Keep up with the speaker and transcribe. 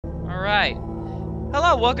Alright.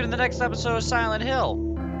 Hello, welcome to the next episode of Silent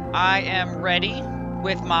Hill. I am ready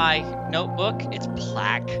with my notebook. It's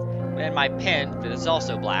black. And my pen that is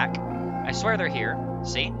also black. I swear they're here.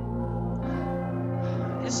 See?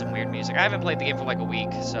 This is some weird music. I haven't played the game for like a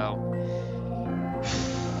week, so...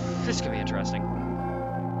 this could be interesting.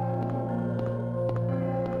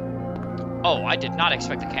 Oh, I did not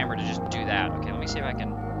expect the camera to just do that. Okay, let me see if I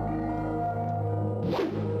can...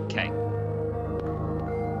 Okay.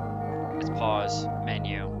 Let's pause.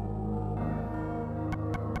 Menu.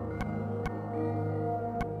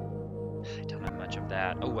 I don't have much of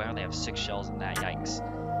that. Oh, I only have 6 shells in that. Yikes.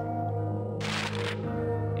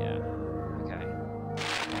 Yeah. Okay.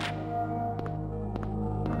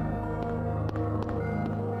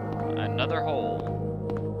 Another hole.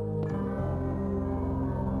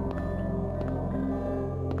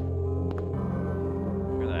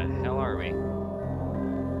 Where the hell are we?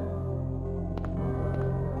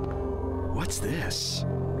 What's this?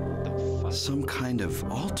 The fuck? Some kind of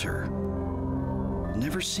altar.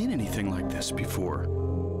 Never seen anything like this before.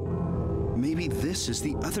 Maybe this is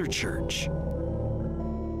the other church. Some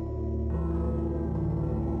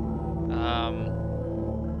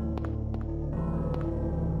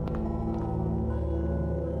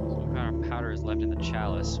kind of powder is left in the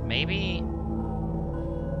chalice. Maybe...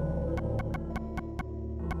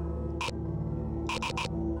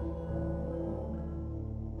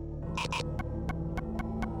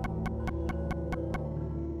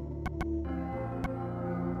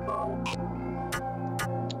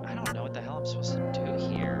 I don't know what the hell I'm supposed to do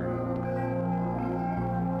here.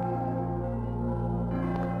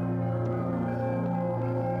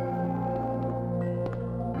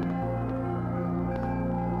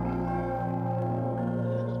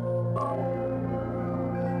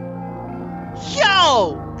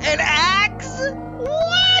 Yo! An axe?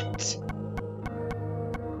 What?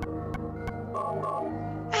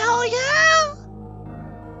 Hell yeah!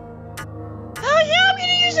 Hell yeah, I'm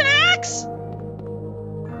gonna use an axe!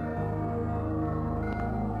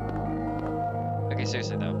 Okay,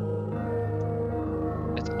 seriously though.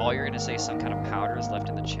 That's all you're gonna say, some kind of powder is left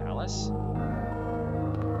in the chalice?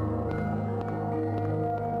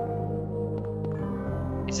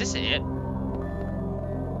 Is this it?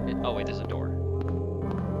 Oh wait, there's a door.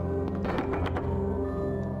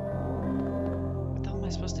 What the hell am I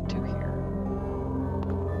supposed to do here?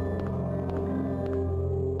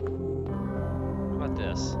 What about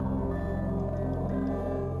this?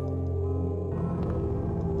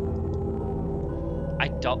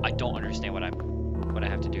 I don't understand what I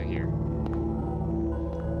have to do here.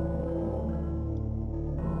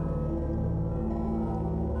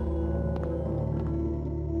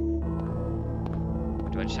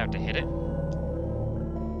 Do I just have to hit it?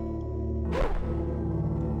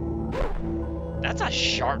 That's a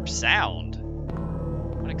sharp sound. I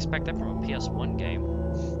wouldn't expect that from a PS1 game.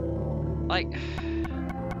 Like...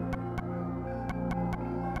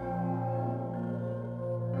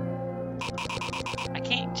 I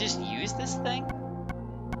can't just use this thing?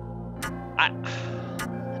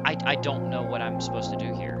 I don't know what I'm supposed to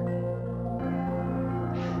do here.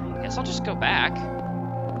 I guess I'll just go back.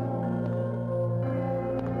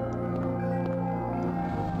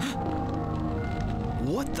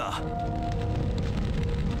 What the?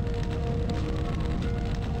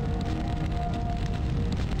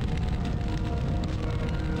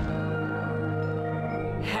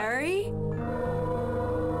 Harry?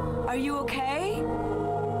 Are you okay?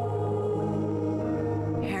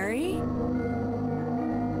 Harry?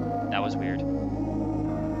 That was weird.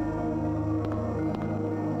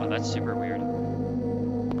 Oh, that's super weird.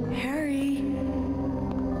 Harry?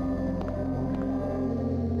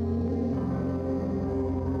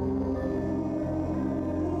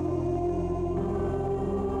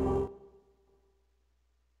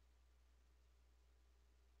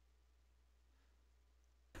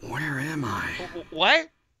 Where am I? What?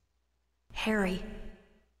 Harry.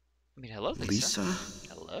 I mean, hello, Lisa. Lisa?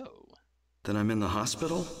 Hello. Then I'm in the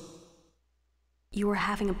hospital? You were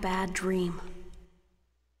having a bad dream.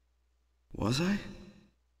 Was I?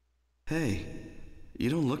 Hey, you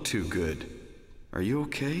don't look too good. Are you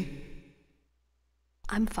okay?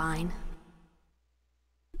 I'm fine.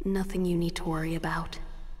 Nothing you need to worry about.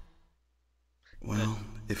 Well,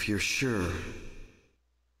 if you're sure.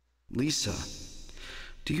 Lisa,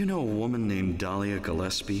 do you know a woman named Dahlia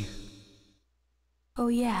Gillespie? Oh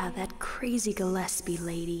yeah, that crazy Gillespie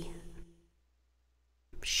lady.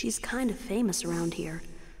 She's kind of famous around here.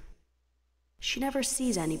 She never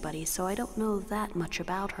sees anybody, so I don't know that much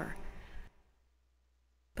about her.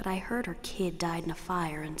 But I heard her kid died in a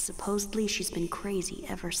fire, and supposedly she's been crazy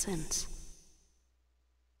ever since.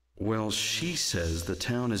 Well, she says the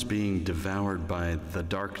town is being devoured by the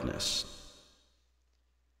darkness.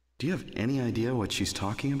 Do you have any idea what she's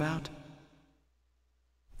talking about?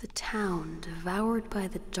 The town devoured by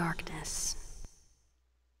the darkness.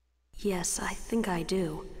 Yes, I think I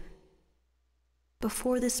do.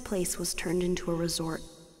 Before this place was turned into a resort,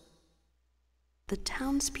 the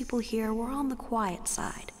townspeople here were on the quiet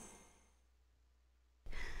side.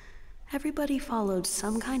 Everybody followed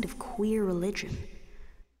some kind of queer religion.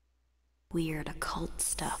 Weird occult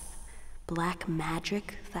stuff, black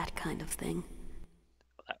magic, that kind of thing.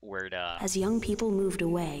 That word, As young people moved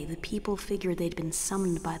away, the people figured they'd been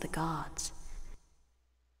summoned by the gods.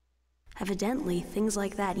 Evidently, things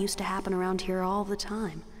like that used to happen around here all the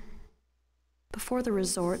time. Before the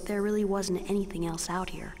resort, there really wasn't anything else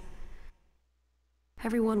out here.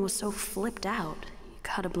 Everyone was so flipped out, you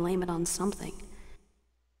gotta blame it on something.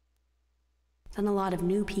 Then a lot of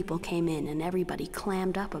new people came in and everybody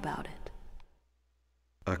clammed up about it.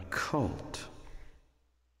 A cult.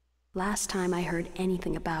 Last time I heard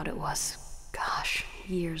anything about it was, gosh,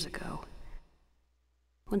 years ago.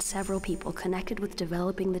 When several people connected with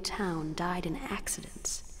developing the town died in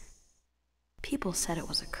accidents. People said it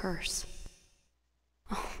was a curse.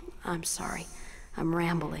 Oh, I'm sorry. I'm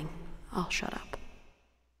rambling. I'll shut up.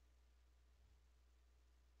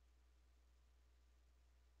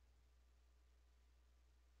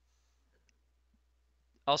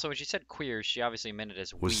 Also, when she said queer, she obviously meant it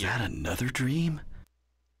as weird. Was that another dream?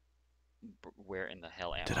 Where in the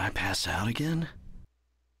hell am Did I? I pass out again?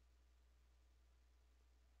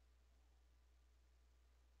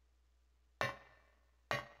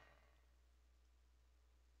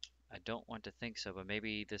 I don't want to think so, but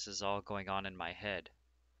maybe this is all going on in my head.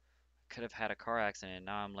 I could have had a car accident and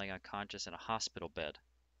now I'm laying unconscious in a hospital bed.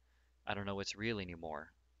 I don't know what's real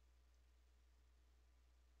anymore.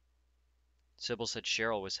 Sybil said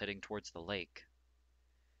Cheryl was heading towards the lake,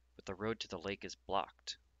 but the road to the lake is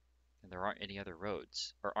blocked, and there aren't any other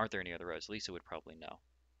roads. Or aren't there any other roads? Lisa would probably know.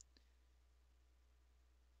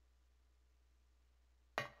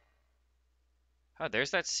 Oh,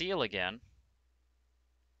 there's that seal again.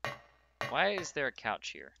 Why is there a couch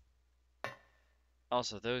here?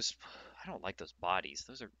 Also, those... I don't like those bodies.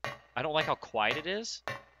 Those are... I don't like how quiet it is.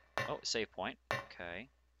 Oh, save point. Okay.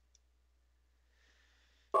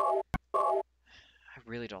 I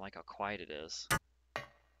really don't like how quiet it is. I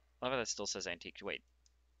love how that still says antique. Wait.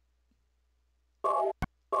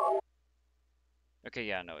 Okay,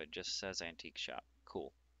 yeah, no, it just says antique shop.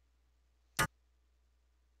 Cool.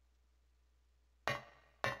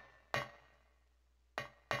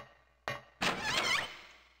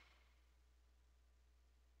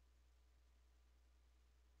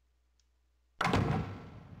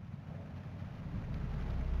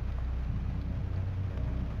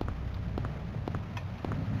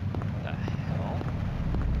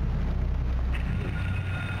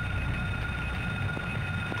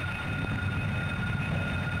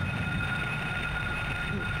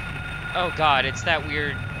 Oh god, it's that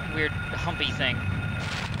weird humpy thing.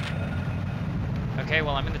 Okay,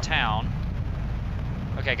 well I'm in the town.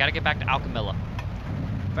 Okay, I gotta get back to Alchemilla.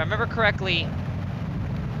 If I remember correctly,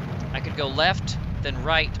 I could go left, then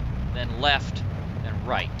right, then left, then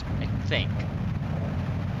right, I think.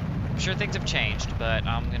 I'm sure things have changed, but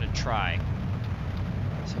I'm gonna try.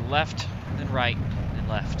 So left, then right, then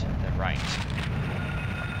left, then right.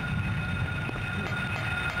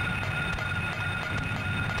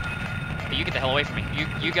 You get the hell away from me.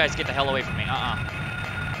 You guys get the hell away from me.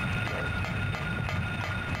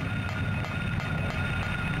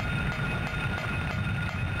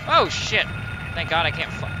 Oh, shit. Thank God I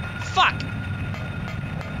can't fuck!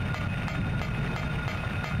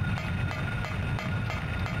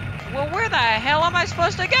 Well, where the hell am I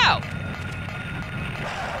supposed to go?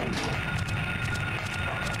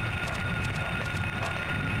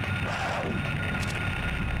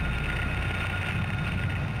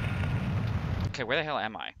 Okay, where the hell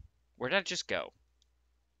am I? Where did I just go?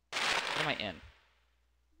 What am I in?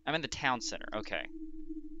 I'm in the town center. Okay.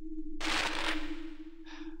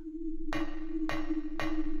 God,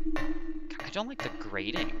 I don't like the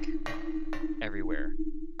grading everywhere.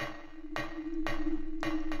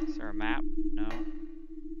 Is there a map? No.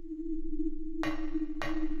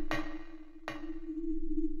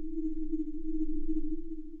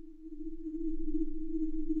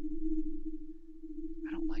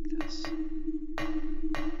 I don't like this.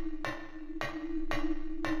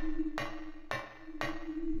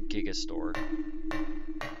 Giga Store.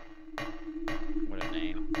 What a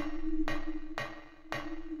name.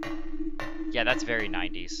 Yeah, that's very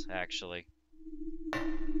 90s, actually.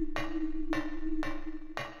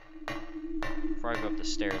 Before I go up the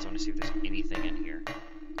stairs. I want to see if there's anything in here.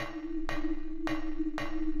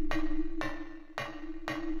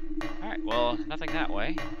 Alright, well, nothing that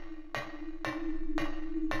way.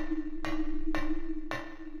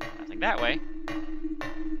 Nothing that way.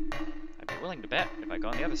 I'd be willing to bet if I go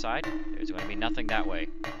on the other side, there's going to be nothing that way.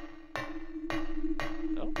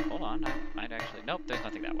 Oh, hold on. I might actually... Nope, there's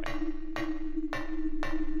nothing that way.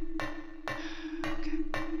 Okay.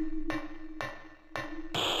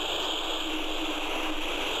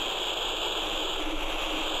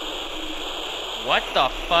 What the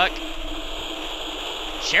fuck?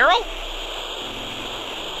 Cheryl?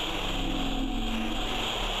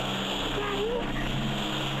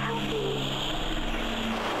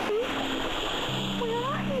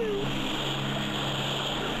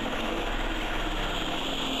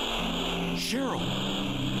 Cheryl!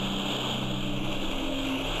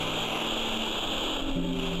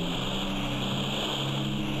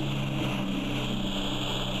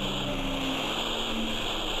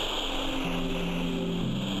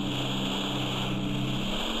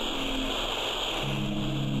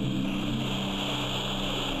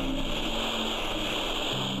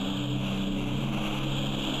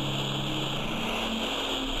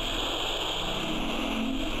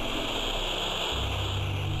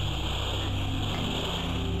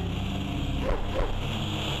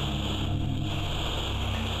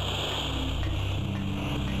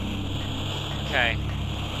 Okay.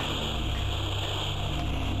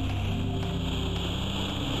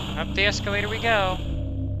 Up the escalator we go.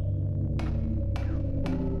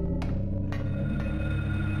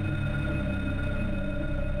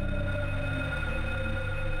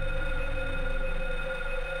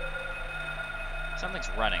 Something's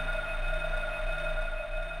running.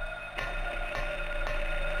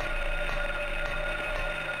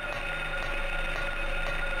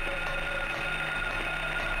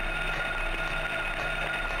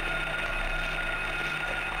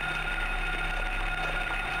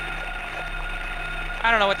 I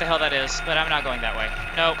don't know what the hell that is, but I'm not going that way.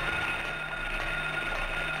 Nope.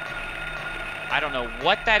 I don't know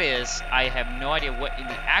what that is. I have no idea what in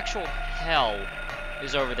the actual hell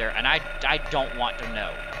is over there, and I don't want to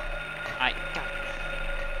know. God.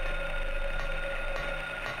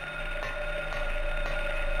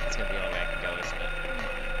 That's gonna be the only way I can go, isn't it?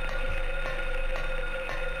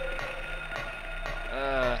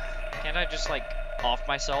 Can't I just, like, off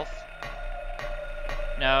myself?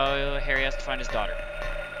 No, Harry has to find his daughter.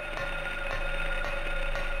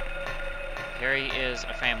 Harry is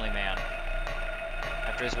a family man.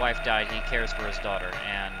 After his wife died, he cares for his daughter,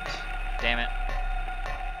 and damn it,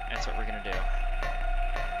 that's what we're gonna do.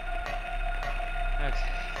 Okay.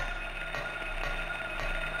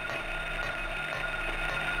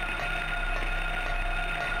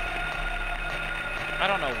 I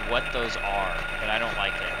don't know what those are, but I don't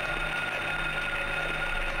like it.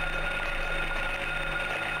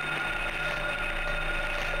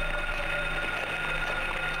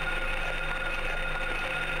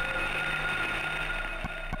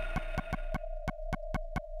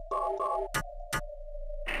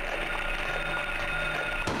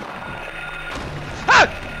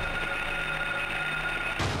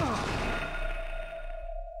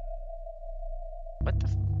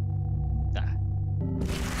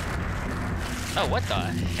 Oh, what the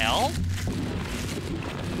hell?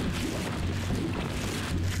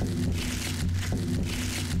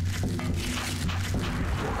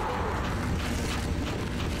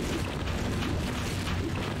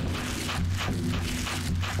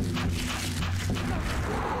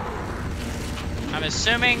 I'm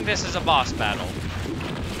assuming this is a boss battle.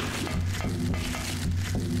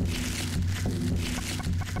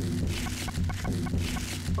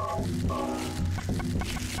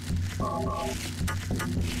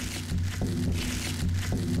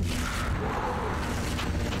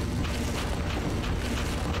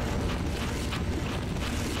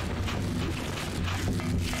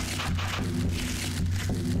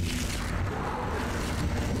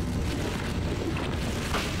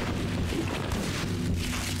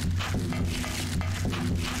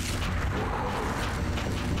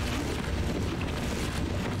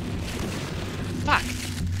 Fuck!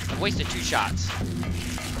 I wasted 2 shots.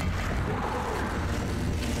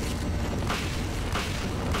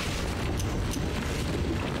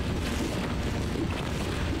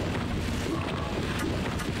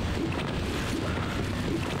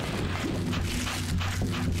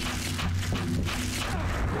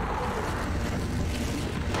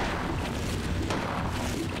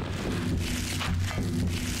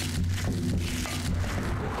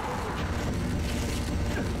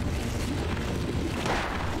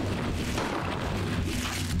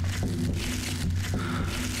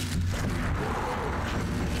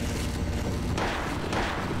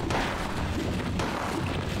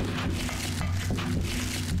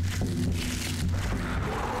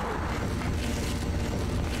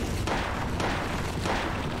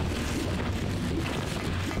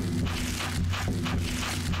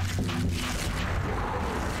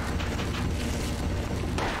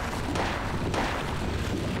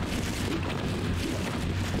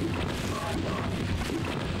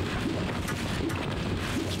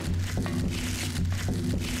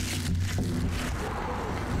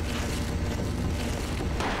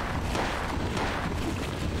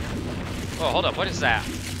 hold up. What is that?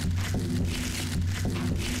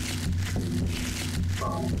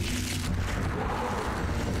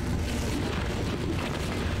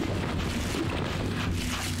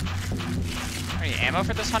 Any ammo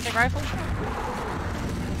for this hunting rifle?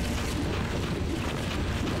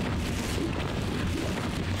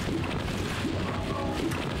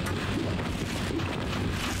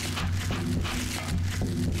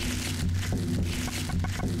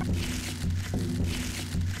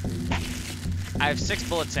 I have 6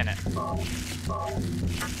 bullets in it.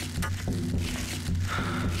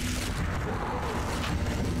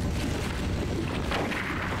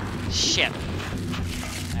 Shit.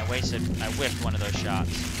 I whiffed one of those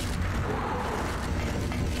shots.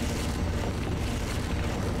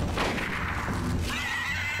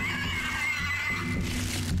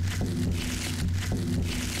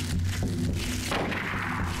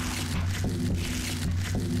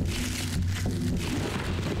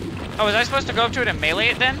 Oh, was I supposed to go up to it and melee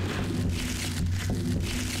it then?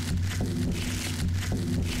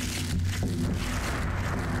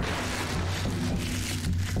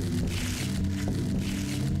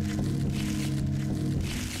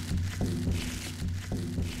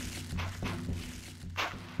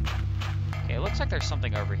 Okay, it looks like there's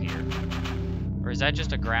something over here. Or is that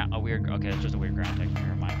just a weird, okay, it's just a weird ground texture,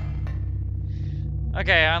 never mind.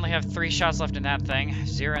 Okay, I only have 3 shots left in that thing.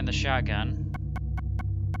 0 in the shotgun.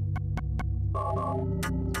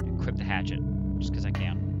 Equip the hatchet, just because I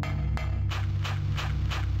can.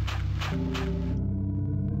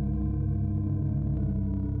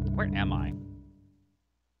 Where am I?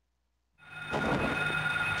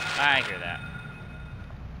 I hear that.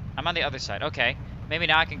 I'm on the other side. Okay, maybe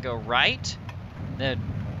now I can go right. In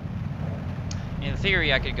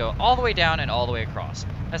theory, I could go all the way down and all the way across.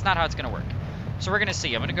 That's not how it's going to work. So we're going to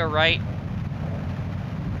see. I'm going to go right.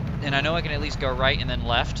 And I know I can at least go right and then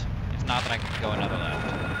left. If not, then I can go another left.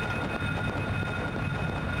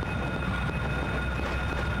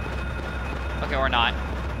 Okay, or not.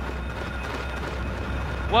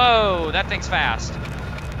 Whoa, that thing's fast.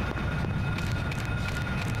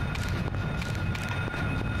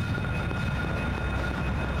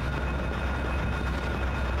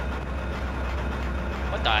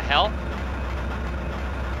 What the hell?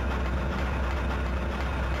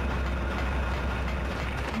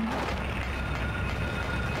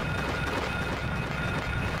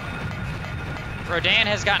 Rodan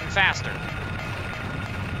has gotten faster.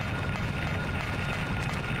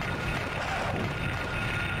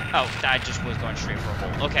 Oh, I just was going straight for a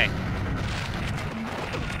hole. Okay.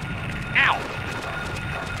 Ow!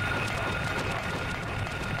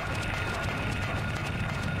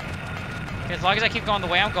 Okay, as long as I keep going the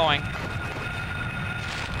way I'm going.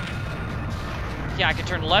 Yeah, I can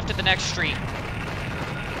turn left at the next street.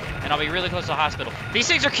 And I'll be really close to the hospital. These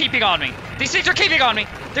things are keeping on me. These things are keeping on me.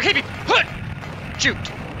 They're keeping... Huh!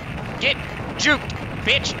 Juked. Get juked,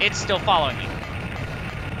 bitch. It's still following me.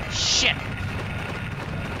 Shit.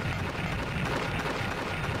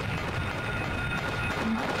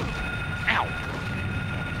 Ow.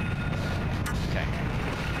 Okay.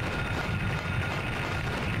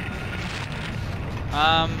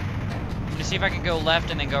 I'm gonna see if I can go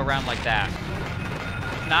left and then go around like that.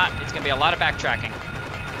 If not, it's gonna be a lot of backtracking.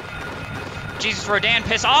 Jesus, Rodan,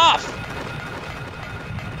 piss off!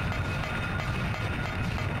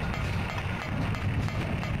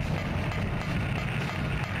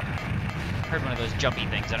 I heard one of those jumpy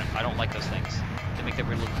things. I don't like those things. They make that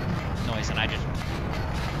weird little noise, and I just...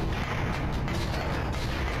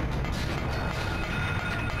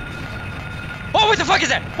 Oh, what the fuck is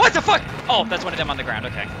that? What the fuck? Oh, that's one of them on the ground.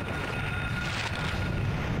 Okay.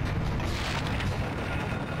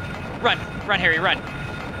 Run. Run, Harry, run.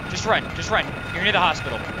 Just run. Just run. You're near the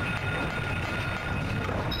hospital.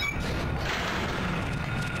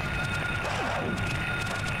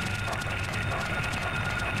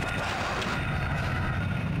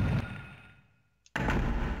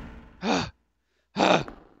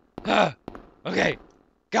 Okay.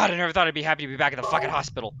 God, I never thought I'd be happy to be back at the fucking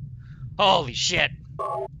hospital. Holy shit.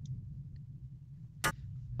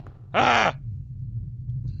 Ah!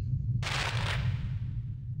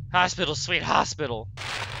 Hospital, sweet hospital.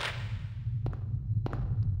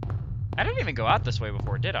 I didn't even go out this way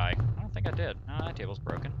before, did I? I don't think I did. Oh, that table's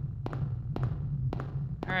broken.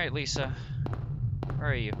 Alright, Lisa.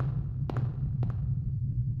 Where are you? I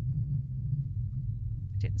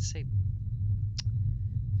didn't say...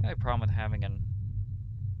 The only problem with having an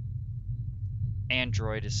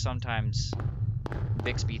Android is sometimes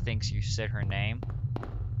Bixby thinks you said her name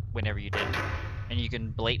whenever you didn't. And you can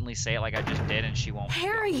blatantly say it like I just did and she won't.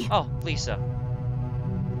 Harry! Oh, Lisa.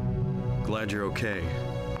 Glad you're okay.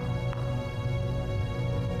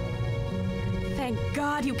 Thank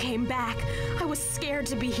God you came back. I was scared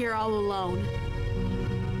to be here all alone.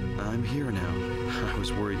 I'm here now. I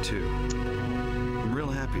was worried too. I'm real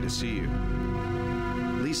happy to see you.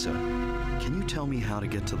 Lisa, can you tell me how to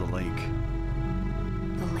get to the lake?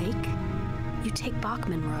 The lake? You take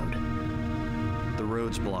Bachman Road. The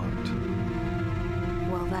road's blocked.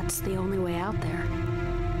 Well, that's the only way out there.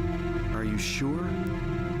 Are you sure?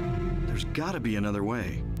 There's gotta be another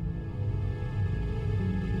way.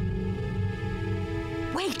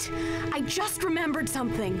 Wait! I just remembered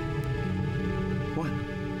something! What?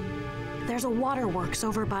 There's a waterworks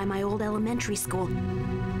over by my old elementary school.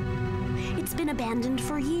 It's been abandoned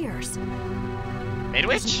for years. There's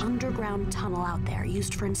Midwich? an underground tunnel out there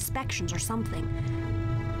used for inspections or something.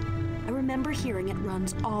 I remember hearing it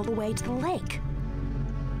runs all the way to the lake.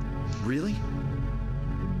 Really?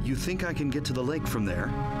 You think I can get to the lake from there?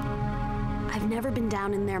 I've never been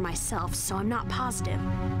down in there myself, so I'm not positive.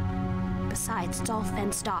 Besides, it's all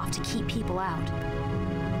fenced off to keep people out.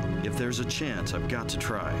 If there's a chance, I've got to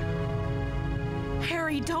try.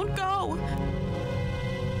 Harry, don't go!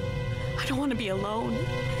 I don't want to be alone.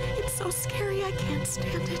 It's so scary, I can't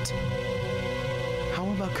stand it. How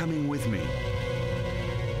about coming with me?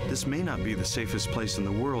 This may not be the safest place in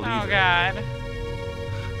the world Oh, either. God.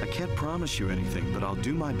 I can't promise you anything, but I'll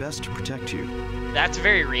do my best to protect you. That's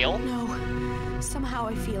very real. No. Somehow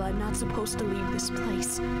I feel I'm not supposed to leave this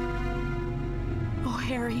place. Oh,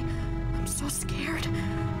 Harry, I'm so scared.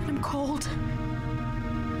 And I'm cold.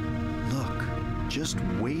 Look, just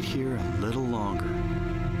wait here a little longer.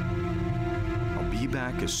 I'll be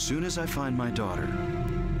back as soon as I find my daughter.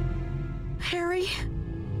 Harry?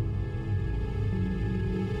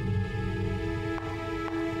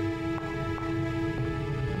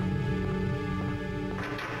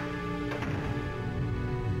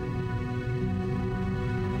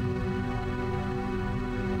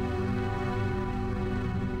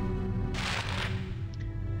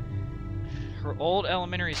 Her old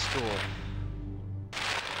elementary school,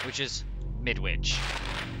 which is Midwich.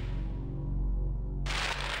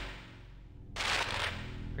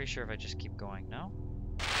 Pretty sure if I just keep going, no?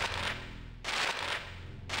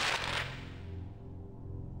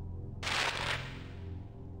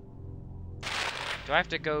 Do I have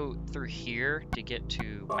to go through here to get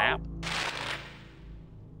to map?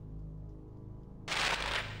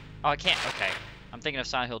 Oh, I can't. Okay. I'm thinking of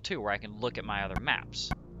Silent Hill 2, where I can look at my other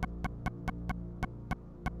maps.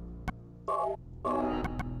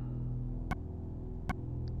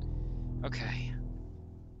 Okay.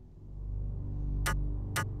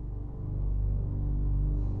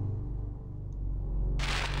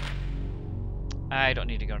 I don't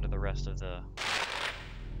need to go into the rest of the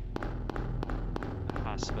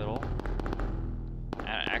hospital.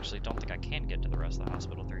 I actually don't think I can get to the rest of the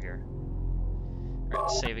hospital through here.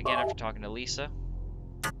 Alright, save again after talking to Lisa.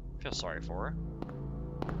 Feel sorry for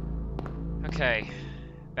her. Okay.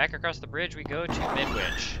 Back across the bridge we go to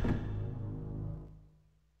Midwich.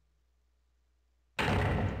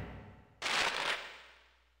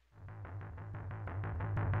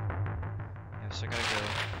 Yeah, so I gotta go.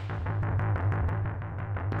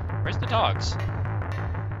 Where's the dogs?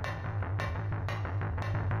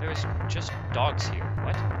 There's just dogs here.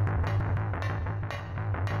 What?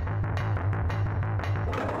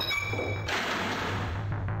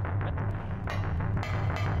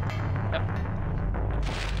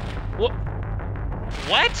 What?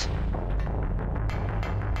 What?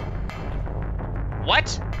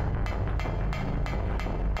 What?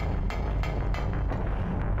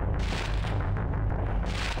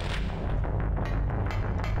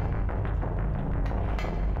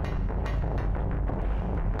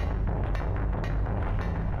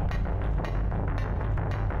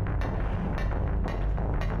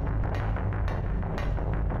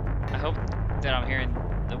 I hope that I'm hearing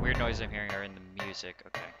the weird noises I'm hearing are in the music.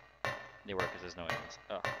 Okay. They work because there's no enemies.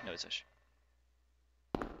 Oh, noise-ish.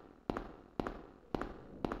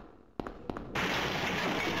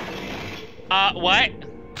 What?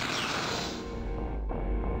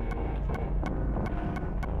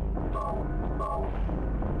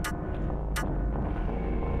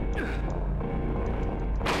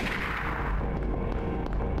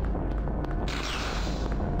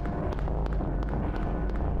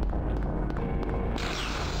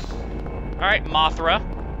 Alright, Mothra.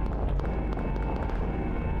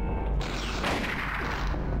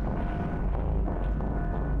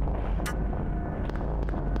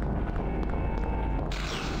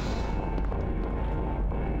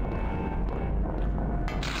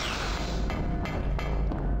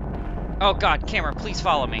 Oh god, camera, please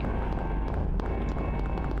follow me.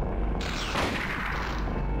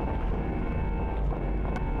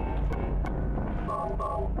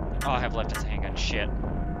 shit.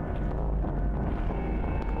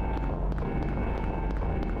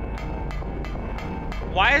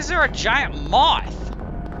 Why is there a giant moth?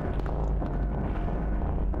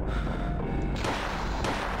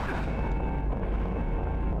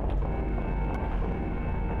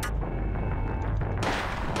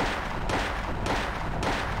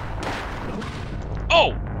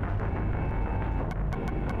 Oh!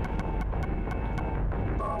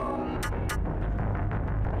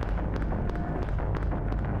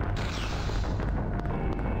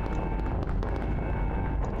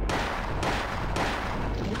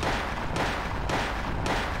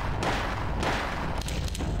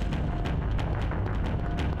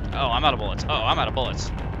 Oh, I'm out of bullets. Oh, I'm out of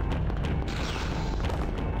bullets.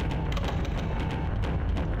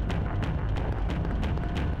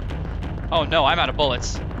 Oh no, I'm out of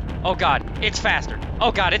bullets. Oh god, it's faster.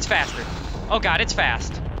 Oh god, it's faster. Oh god, it's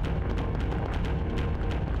fast.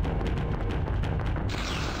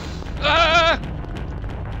 Ah!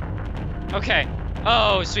 Okay.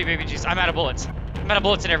 Oh, sweet baby Jesus. I'm out of bullets. I'm out of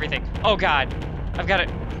bullets and everything. Oh god. I've got it.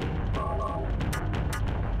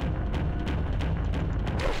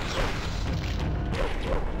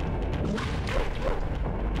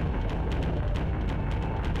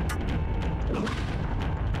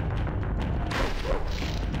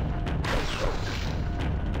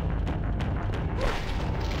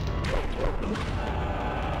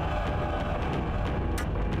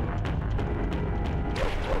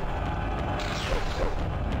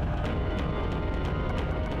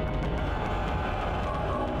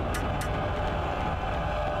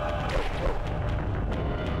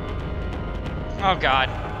 Oh god.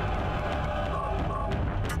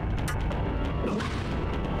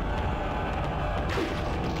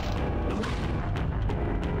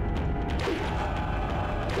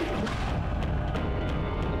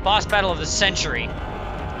 Boss battle of the century.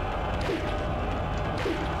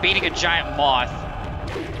 Beating a giant moth.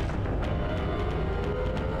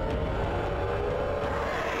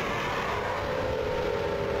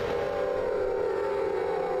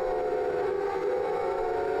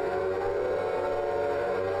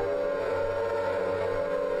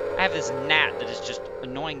 I have this gnat that is just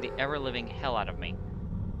annoying the ever-living hell out of me.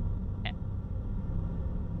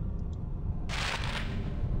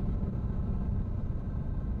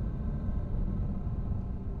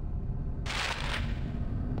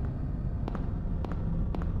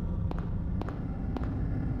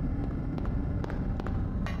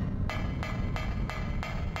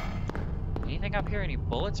 Anything up here? Any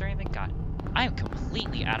bullets or anything? God, I am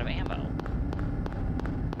completely out of ammo.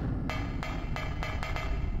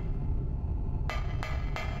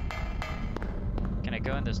 Can I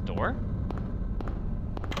go in this door?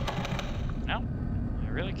 No, I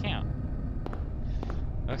really can't.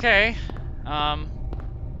 Okay.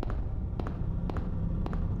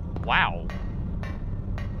 Wow.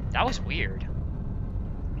 That was weird.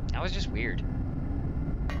 That was just weird.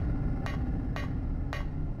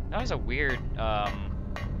 That was a weird,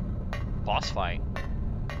 boss fight.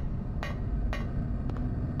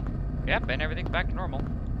 Yep, and everything's back to normal.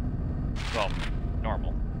 Well,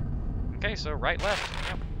 normal. Okay, so right, left.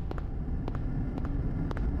 Yep.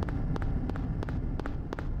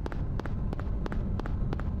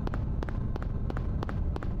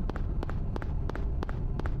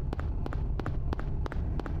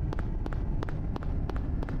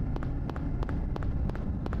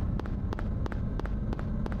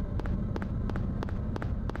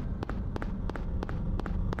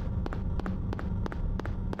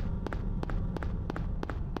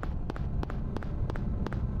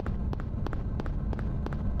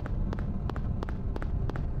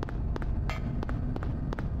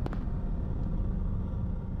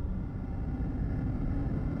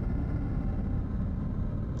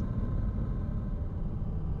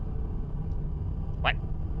 What?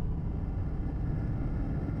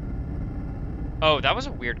 Oh, that was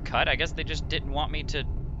a weird cut. I guess they just didn't want me to...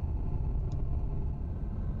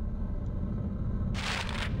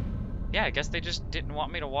 Yeah, I guess they just didn't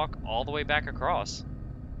want me to walk all the way back across.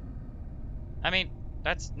 I mean,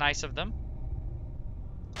 that's nice of them.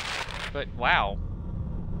 But, wow.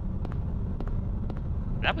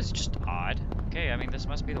 That was just odd. Okay, I mean, this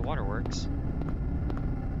must be the waterworks.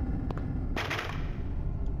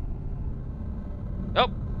 Oh!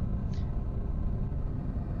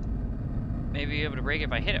 Maybe be able to break it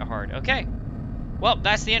if I hit it hard. Okay. Well,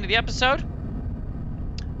 that's the end of the episode.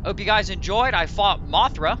 Hope you guys enjoyed. I fought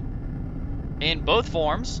Mothra in both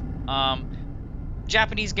forms.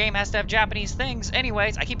 Japanese game has to have Japanese things.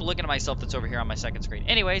 Anyways, I keep looking at myself that's over here on my second screen.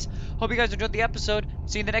 Anyways, hope you guys enjoyed the episode.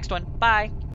 See you in the next one. Bye.